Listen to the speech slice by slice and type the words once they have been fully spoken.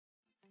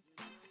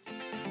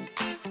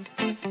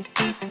So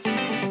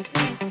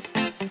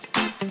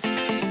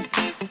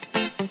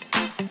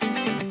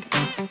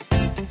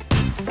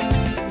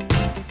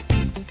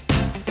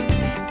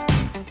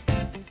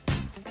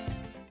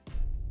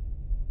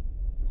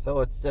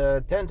it's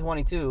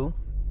 10:22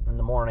 in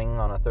the morning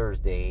on a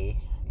Thursday,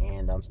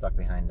 and I'm stuck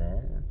behind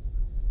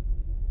this.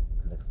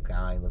 The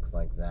sky looks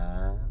like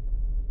that,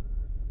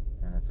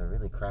 and it's a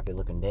really crappy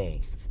looking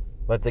day.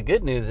 But the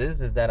good news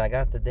is that I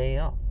got the day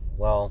off.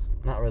 Well,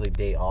 not really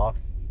day off.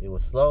 It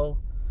was slow.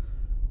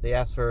 They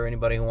asked for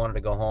anybody who wanted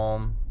to go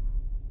home.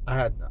 I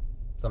had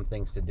some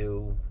things to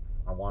do,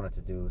 I wanted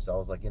to do, so I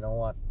was like, you know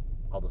what?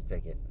 I'll just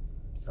take it.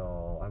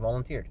 So I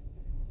volunteered,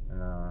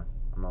 and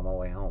I'm on my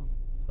way home.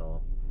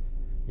 So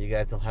you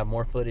guys will have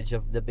more footage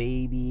of the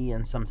baby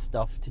and some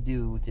stuff to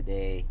do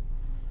today.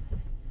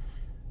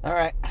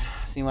 Alright,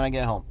 see you when I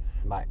get home.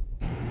 Bye.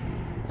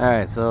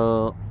 Alright,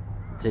 so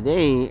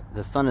today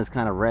the sun is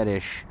kind of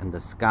reddish and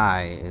the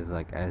sky is,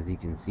 like, as you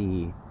can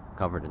see,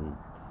 covered in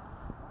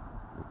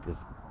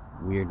this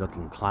weird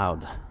looking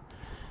cloud.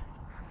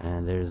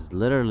 And there's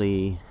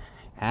literally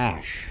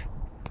ash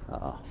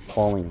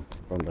falling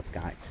from the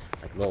sky,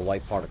 like little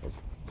white particles.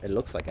 It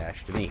looks like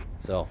ash to me,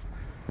 so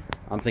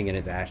I'm thinking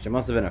it's ash. There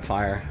must have been a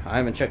fire. I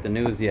haven't checked the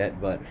news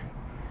yet, but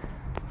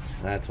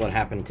that's what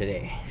happened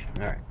today.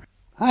 Alright.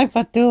 Hi,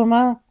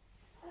 Fatuma.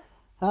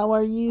 How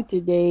are you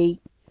today?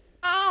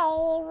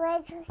 Hi,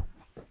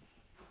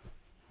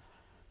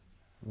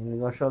 You gonna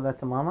go show that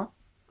to Mama?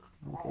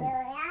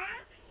 Okay.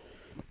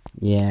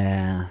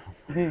 Yeah.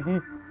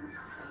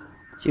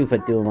 Shoo,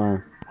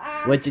 Fatuma.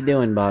 What you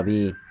doing,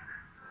 Bobby?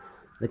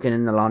 Looking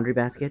in the laundry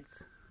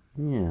baskets?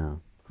 Yeah.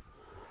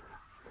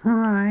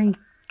 Hi.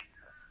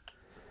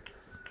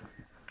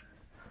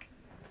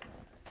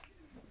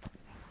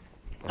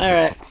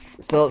 Alright,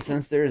 so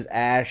since there's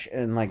ash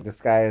and, like, the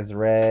sky is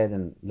red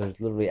and there's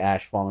literally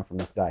ash falling from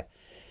the sky,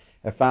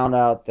 I found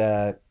out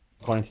that,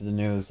 according to the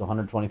news,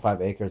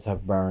 125 acres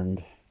have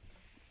burned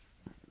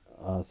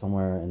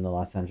somewhere in the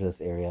Los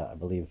Angeles area, I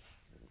believe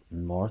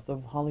north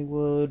of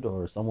Hollywood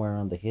or somewhere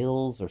on the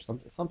hills or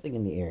something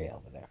in the area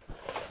over there.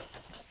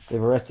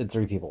 They've arrested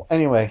 3 people.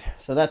 Anyway,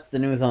 so that's the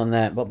news on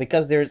that. But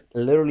because there's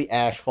literally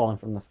ash falling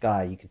from the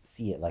sky, you could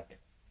see it, like,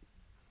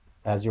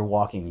 as you're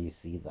walking, you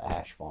see the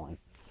ash falling.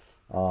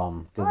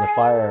 Because the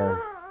fire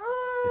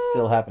is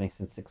still happening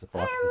since 6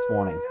 o'clock this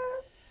morning.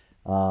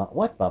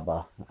 What,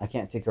 Baba? I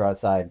can't take her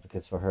outside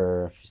because for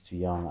her, she's too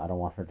young. I don't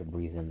want her to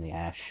breathe in the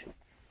ash.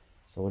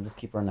 So we'll just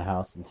keep her in the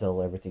house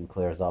until everything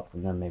clears up,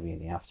 and then maybe in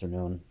the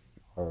afternoon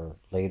or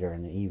later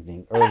in the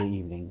evening, early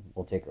evening,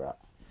 we'll take her out.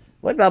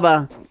 What,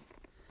 Baba?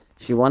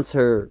 She wants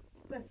her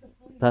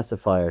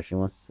pacifier. She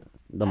wants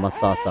the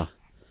masasa.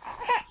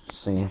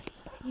 See?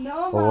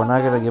 No, but we're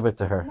not gonna give it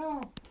to her.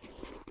 No.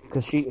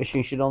 Because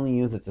she should only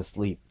use it to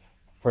sleep,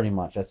 pretty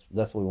much. That's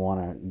what we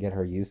want to get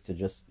her used to,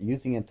 just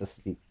using it to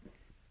sleep.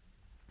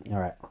 All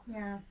right.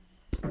 Yeah.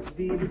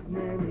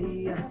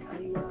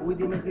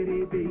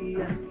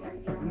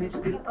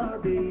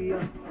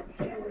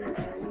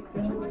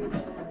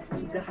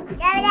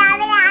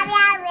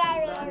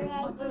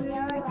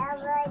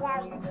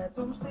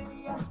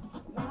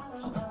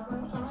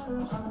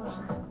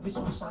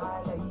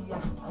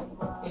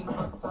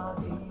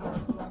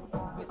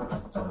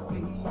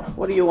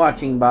 What are you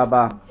watching,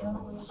 Baba?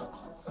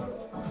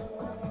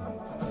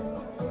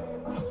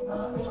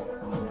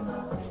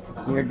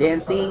 You're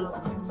dancing?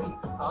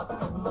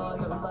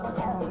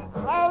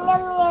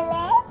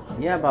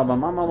 Yeah, Baba.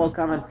 Mama will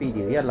come and feed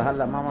you. Yalla,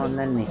 halla, Mama and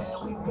Nanny.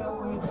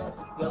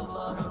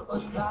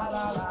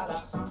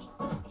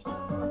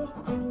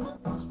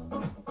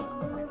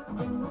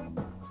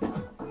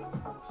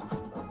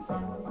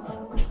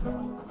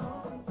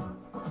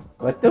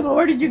 What?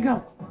 Where did you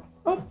go?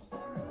 Oh.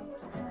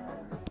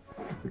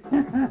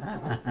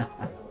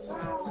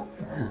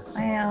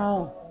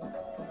 Meow.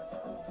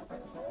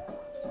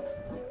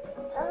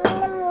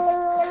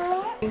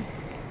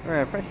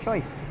 Alright, Fresh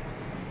Choice.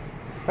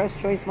 Fresh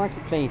Choice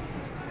Marketplace.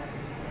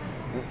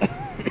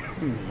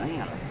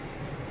 Man.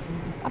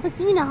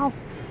 Cappuccino.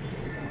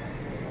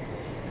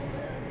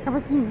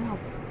 Cappuccino.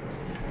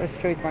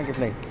 Fresh Choice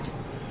Marketplace.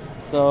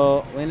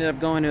 So we ended up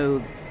going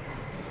to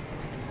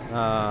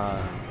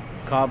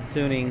Cobb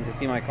Tuning to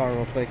see my car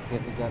real quick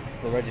because it got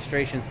the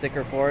registration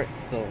sticker for it,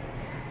 so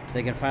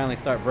they can finally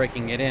start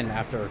breaking it in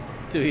after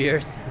 2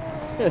 years.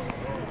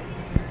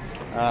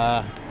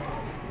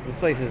 This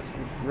place is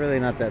really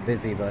not that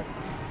busy, but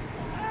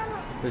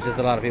there's just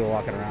a lot of people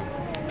walking around.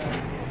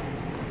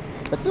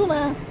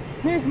 Fatuma,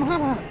 here's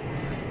Mama.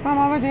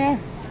 Mama over there.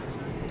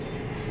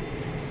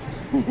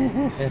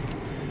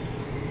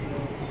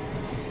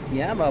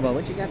 Yeah, Baba,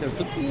 what you got there?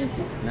 Cookies?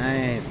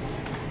 Nice.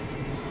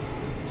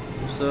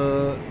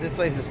 So this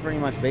place is pretty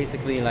much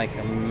basically like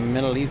a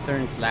Middle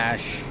Eastern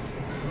slash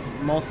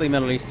mostly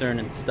Middle Eastern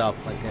and stuff,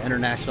 like the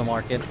international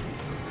market.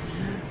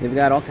 They've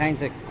got all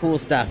kinds of cool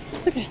stuff.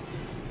 Look at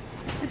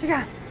what you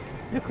got.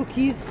 Your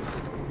cookies.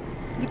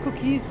 Your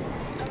cookies.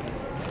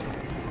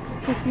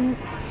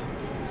 Cookies.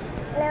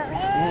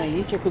 Yeah,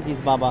 eat your cookies,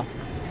 Baba.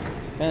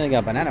 And they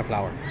got banana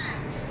flour.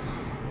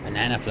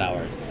 Banana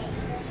flowers.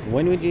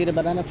 When would you eat a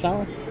banana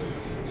flower?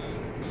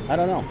 I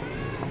don't know.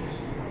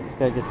 This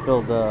guy just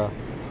spilled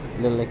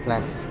little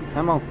eggplants.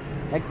 Come on,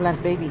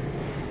 eggplant baby.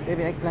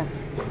 Baby eggplant.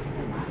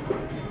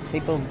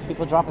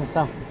 People dropping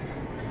stuff.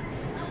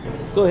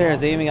 What's cool here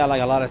is they even got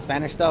like a lot of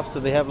Spanish stuff, so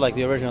they have like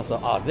the original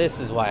stuff. Oh, this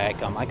is why I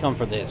come. I come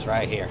for this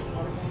right here.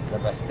 The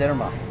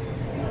bastirma.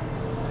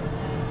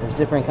 There's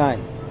different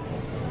kinds.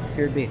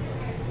 Cured beef.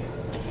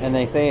 And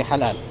they say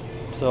halal.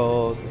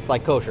 So it's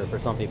like kosher for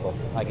some people.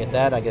 I get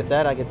that, I get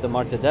that. I get the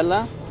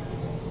mortadella,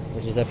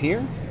 which is up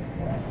here,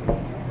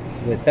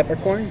 with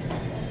peppercorn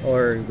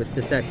or with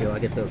pistachio. I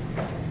get those.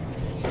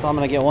 So I'm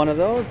gonna get one of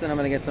those, and I'm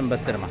gonna get some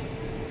bastirma.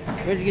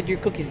 Where'd you get your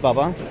cookies,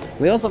 Baba?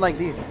 We also like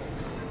these.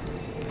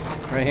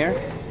 Right here.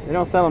 They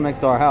don't sell them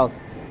next to our house.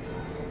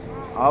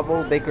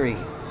 Avo Bakery.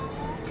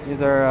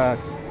 These are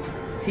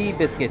tea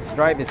biscuits,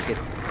 dry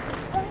biscuits.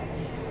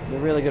 They're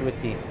really good with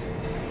tea.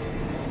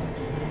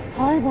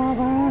 Hi,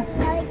 Baba.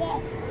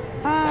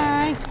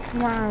 Hi.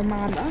 Wow,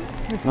 Mama.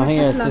 No,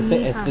 here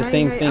it's the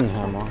same thing,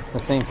 Mama. It's the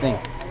same thing.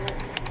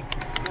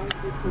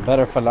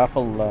 Better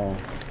falafel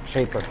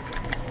shaper.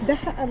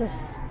 دقيقة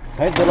بس.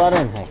 Hey,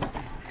 $1 hey.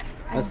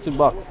 That's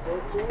 $2.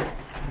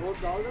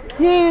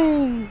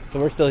 Yay! So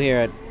we're still here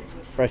at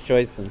Fresh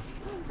Choice, and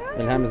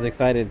Ilham is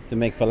excited to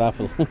make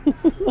falafel.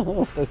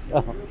 The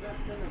stuff.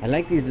 I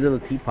like these little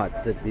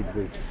teapots that they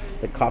do,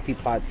 the coffee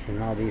pots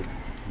and all these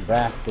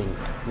brass things.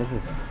 This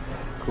is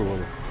cool.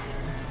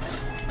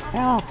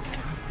 Oh,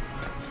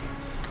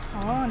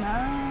 Oh,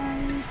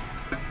 nice.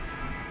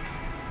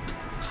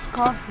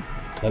 Coffee.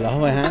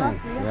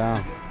 yeah.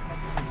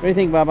 What do you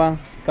think, Baba?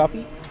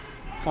 Coffee?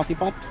 Coffee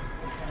pot?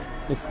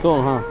 Looks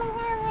cool, huh?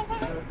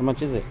 How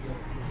much is it?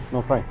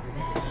 No price.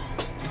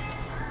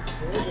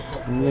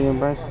 Million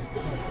price?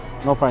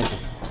 No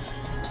prices.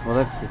 Well,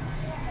 let's see.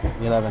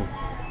 11.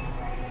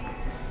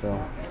 So.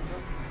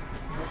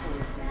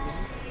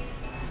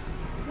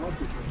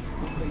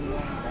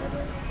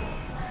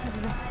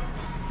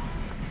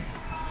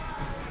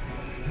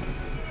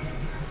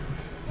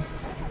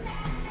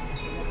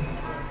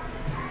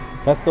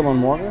 Pestle and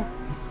mortar?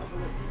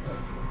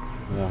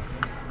 Yeah.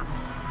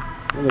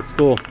 It looks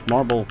cool.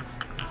 Marble.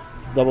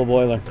 It's double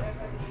boiler.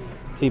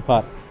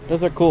 Teapot.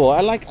 Those are cool.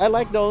 I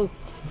like those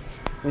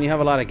when you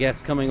have a lot of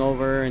guests coming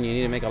over and you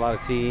need to make a lot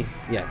of tea.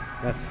 Yes,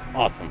 that's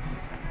awesome.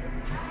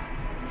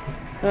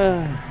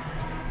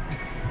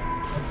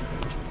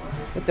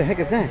 What the heck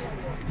is that?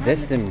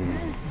 This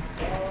some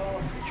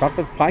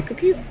chocolate pie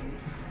cookies?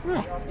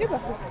 Oh.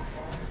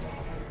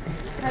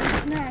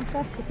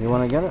 You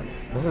want to get it?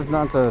 This is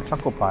not a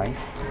choco pie.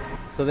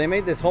 So they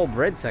made this whole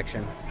bread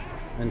section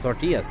and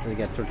tortillas. So you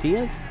got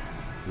tortillas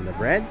and the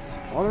breads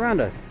all around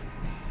us.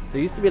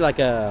 There used to be like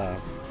a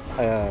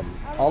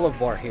olive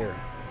bar here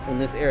in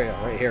this area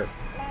right here,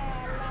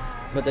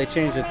 but they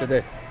changed it to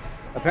this.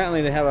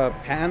 Apparently they have a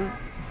pan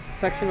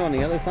section on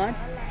the other side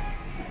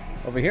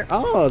over here.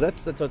 Oh,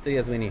 that's the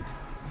tortillas we need.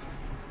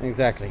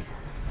 Exactly.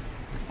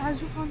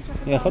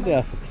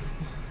 Yeah,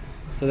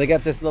 so they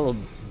got this little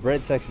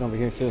bread section over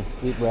here too.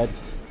 Sweet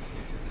breads,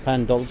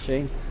 pan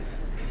dolce.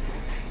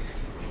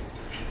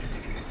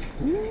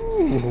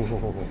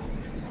 Ooh.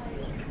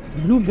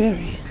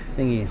 Blueberry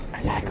thingies.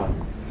 I like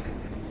them.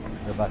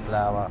 The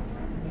baklava.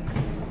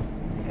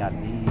 We got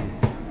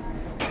these.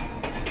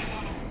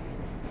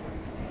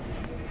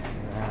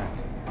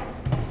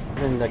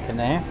 Then the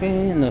kanafe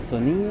and the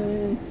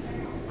soniyah,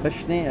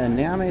 kashne and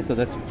niame. So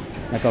that's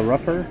like a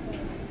rougher.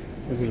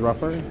 This is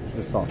rougher. This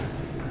is soft.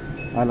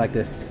 I like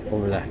this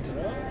over that.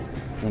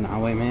 Then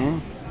awe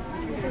man.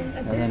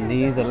 And then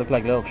these that look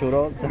like little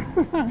churros.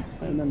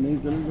 And then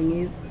these little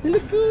thingies. They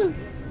look good.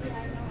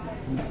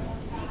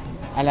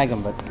 I like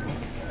them, but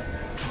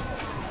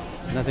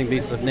nothing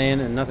beats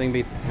Lebanon and nothing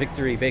beats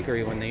Victory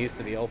Bakery when they used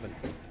to be open.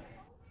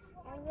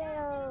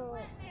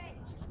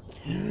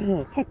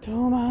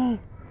 Fatoma.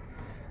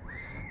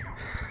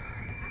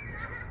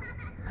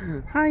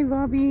 Hi,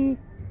 Bobby.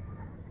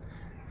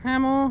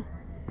 Hamo.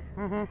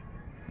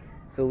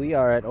 So we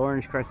are at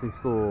Orange Crescent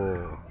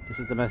School. This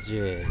is the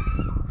masjid.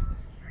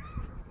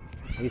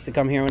 I used to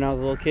come here when I was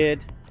a little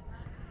kid.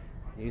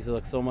 It used to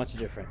look so much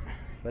different.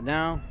 But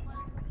now,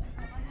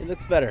 it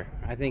looks better.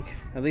 I think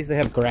at least they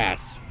have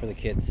grass for the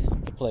kids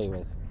to play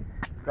with.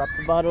 Drop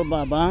the bottle,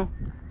 Baba.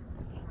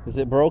 Is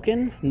it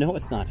broken? No,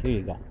 it's not. Here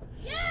you go.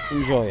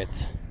 Enjoy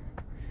it.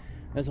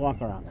 Let's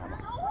walk around, Baba.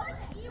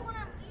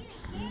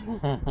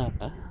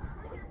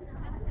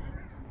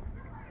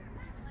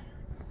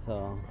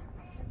 So,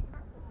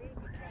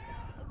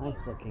 nice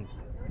looking.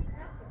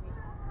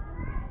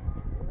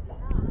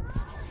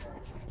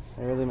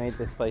 They really made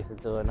this place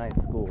into a nice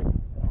school,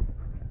 so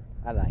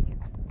I like it.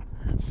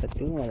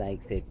 Fatuma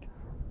likes it.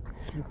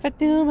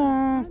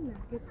 Fatuma!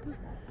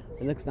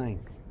 It looks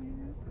nice.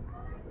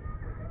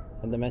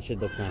 And the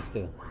masjid looks nice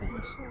too. So.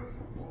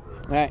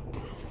 Alright,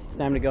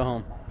 time to go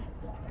home.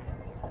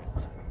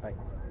 Bye.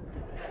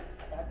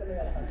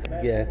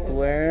 Guess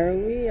where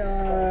we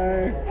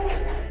are?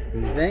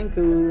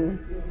 Zanku.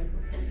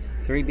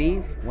 3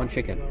 beef, 1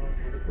 chicken.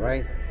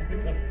 Rice,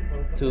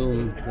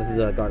 Batum. This is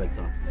a garlic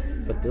sauce.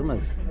 Batum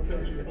is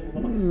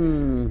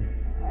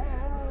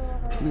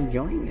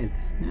enjoying it.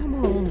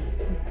 Namo.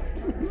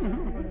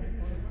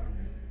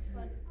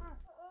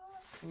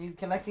 Are you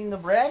collecting the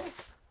bread?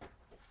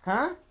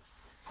 Huh?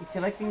 You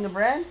collecting the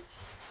bread?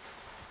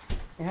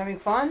 You having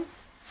fun?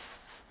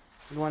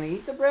 You want to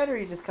eat the bread or are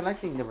you just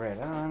collecting the bread?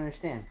 I don't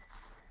understand.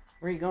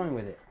 Where are you going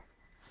with it?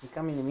 You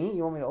coming to me?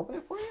 You want me to open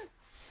it for you?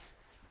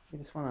 You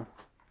just want to...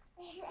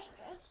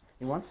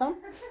 You want some?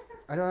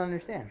 I don't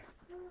understand.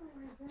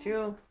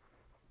 Chew.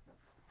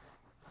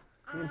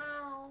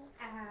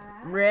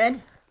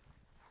 Bread?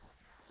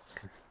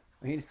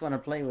 Or you just want to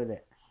play with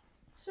it?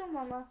 شو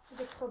ماما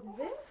بدك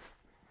خبزة؟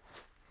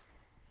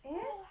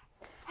 ايه؟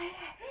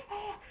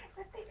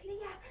 بدك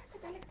ليها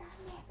بدك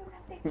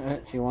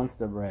تعمل. She wants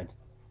the bread.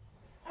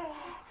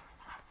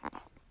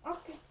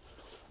 Okay.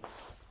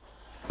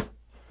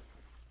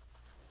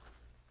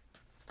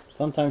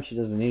 Sometimes she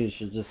doesn't eat it.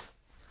 She'll just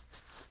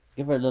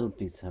give her a little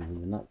piece,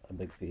 honey, not a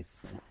big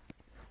piece.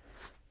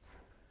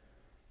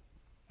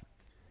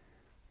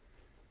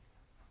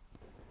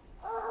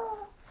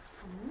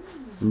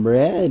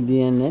 Bread,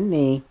 yeah,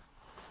 nanny.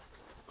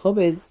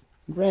 Khobez,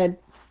 bread,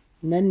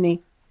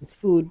 nanny. It's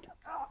food.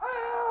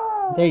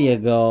 There you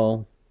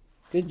go.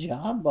 Good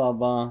job,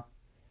 Baba.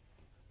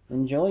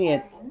 Enjoy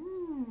it.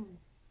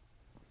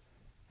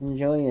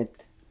 Enjoy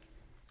it.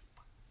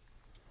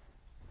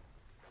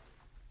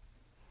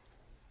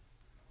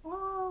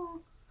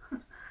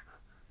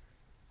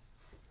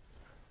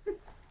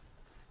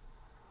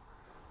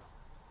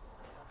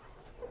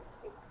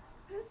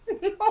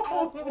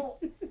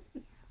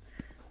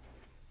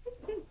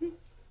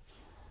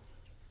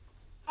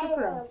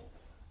 شكرا.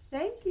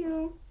 Thank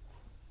you.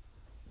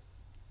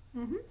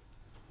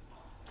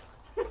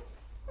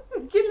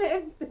 كلها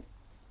انت.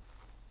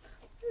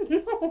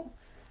 No.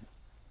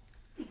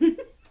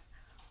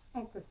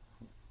 Okay.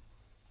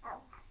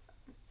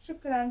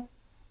 شكرا.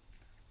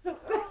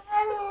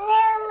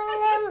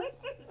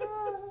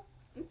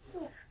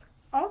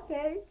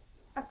 Okay.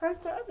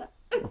 أكلت أنا.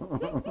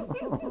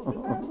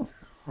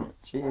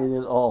 She ate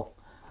it all.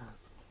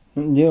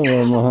 You,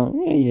 Mama.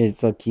 You're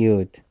so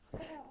cute.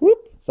 Whoop.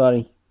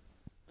 Sorry.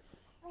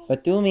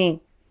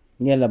 Fatumi.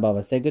 Yalla,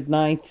 Baba. Say good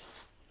night.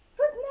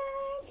 Good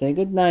night. Say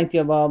good night,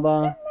 ya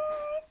Baba. Good night.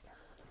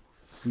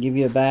 Give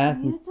you a bath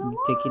See you and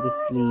take you to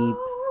sleep.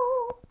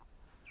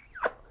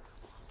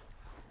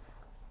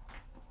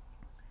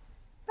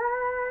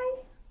 Bye.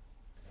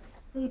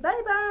 Say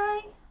bye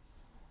bye.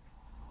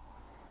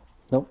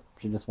 Nope.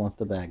 She just wants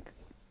the bag.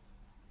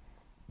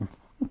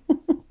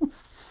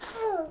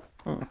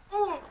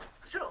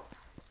 شو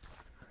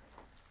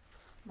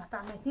ما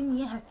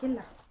طعمتني اياها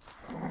كلها.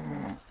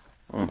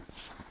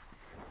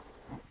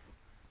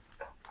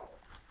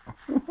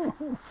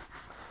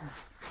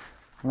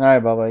 All right,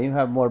 Baba. You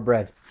have more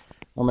bread.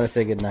 I'm going to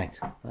say good night.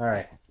 All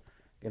right.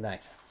 Good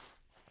night.